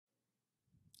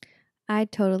I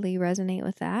totally resonate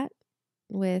with that,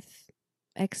 with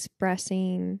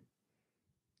expressing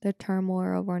the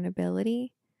turmoil or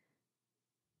vulnerability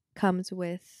comes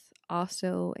with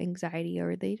also anxiety,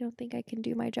 or they don't think I can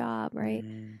do my job, right?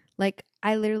 Mm-hmm. Like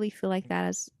I literally feel like that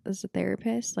as a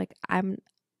therapist. Like I'm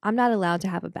not allowed to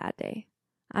have a bad day.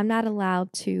 I'm not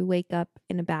allowed to wake up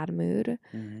in a bad mood.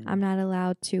 Mm-hmm. I'm not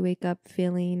allowed to wake up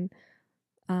feeling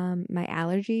my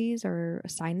allergies or a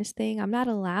sinus thing. I'm not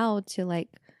allowed to like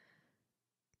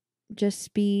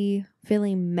just be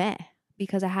feeling meh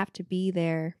because I have to be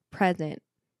there present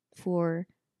for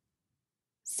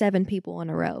 7 people in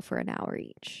a row for an hour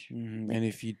each. Mm-hmm. Like, And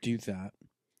if you do that,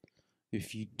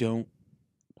 if you don't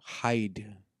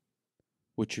hide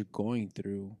what you're going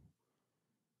through,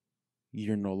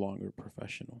 you're no longer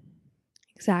professional,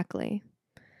 exactly.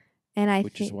 And I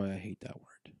which is think, why I hate that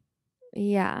word.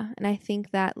 yeah. And I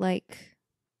think that, like,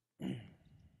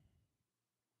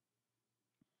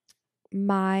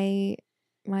 my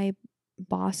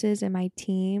bosses and my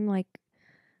team, like,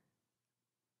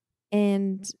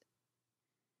 in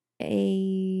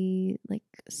a like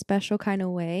special kind of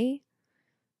way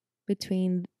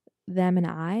between them and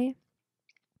I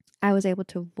was able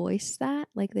to voice that.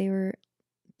 Like, they were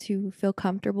to feel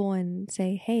comfortable and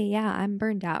say, hey, yeah, I'm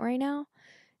burned out right now.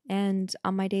 And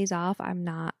on my days off, I'm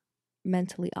not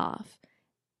mentally off.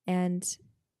 And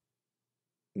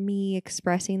me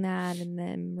expressing that and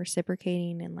then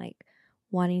reciprocating and like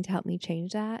wanting to help me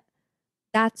change that,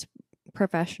 that's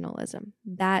professionalism.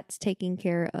 That's taking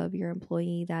care of your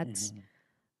employee. That's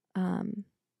Mm-hmm. um,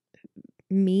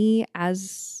 me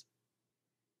as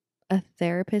a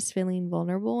therapist feeling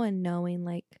vulnerable and knowing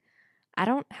like I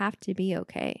don't have to be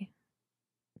okay.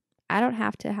 I don't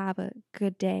have to have a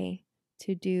good day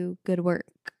to do good work.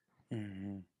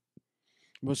 Mm-hmm.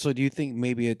 Well, so do you think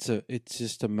maybe it's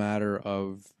just a matter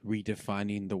of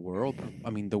redefining the world? I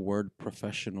mean, the word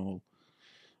professional,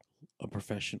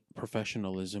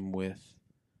 professionalism with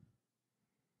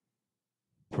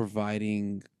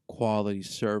providing quality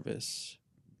service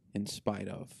in spite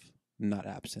of, not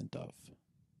absent of.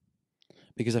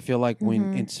 Because I feel like when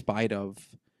Mm-hmm. in spite of,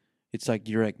 it's like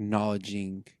you're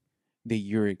acknowledging that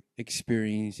you're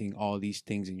experiencing all these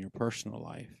things in your personal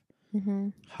life. Mm-hmm.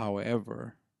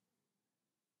 However,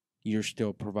 you're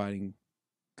still providing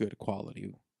good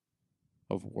quality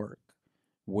of work.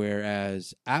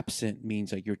 Whereas absent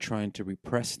means like you're trying to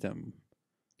repress them.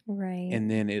 Right. And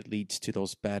then it leads to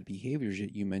those bad behaviors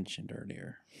that you mentioned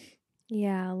earlier.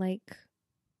 Yeah, like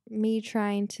me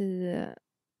trying to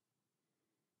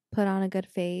put on a good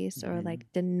face or Mm-hmm.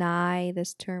 like deny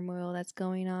this turmoil that's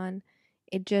going on,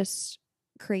 it just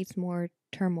creates more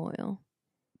turmoil.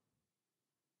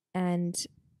 And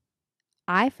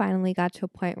I finally got to a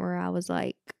point where I was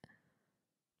like,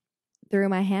 threw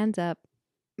my hands up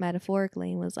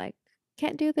metaphorically and was like,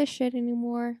 can't do this shit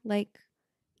anymore. Like,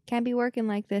 can't be working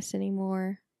like this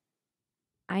anymore.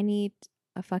 I need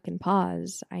a fucking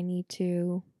pause. I need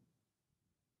to,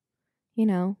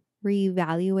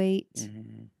 reevaluate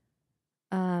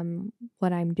Mm-hmm.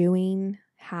 what I'm doing,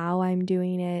 how I'm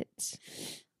doing it,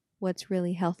 what's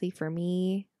really healthy for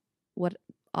me, what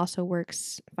also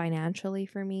works financially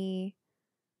for me,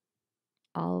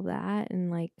 all of that.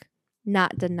 And like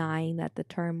not denying that the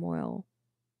turmoil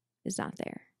is not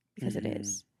there because it Mm-hmm.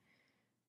 is.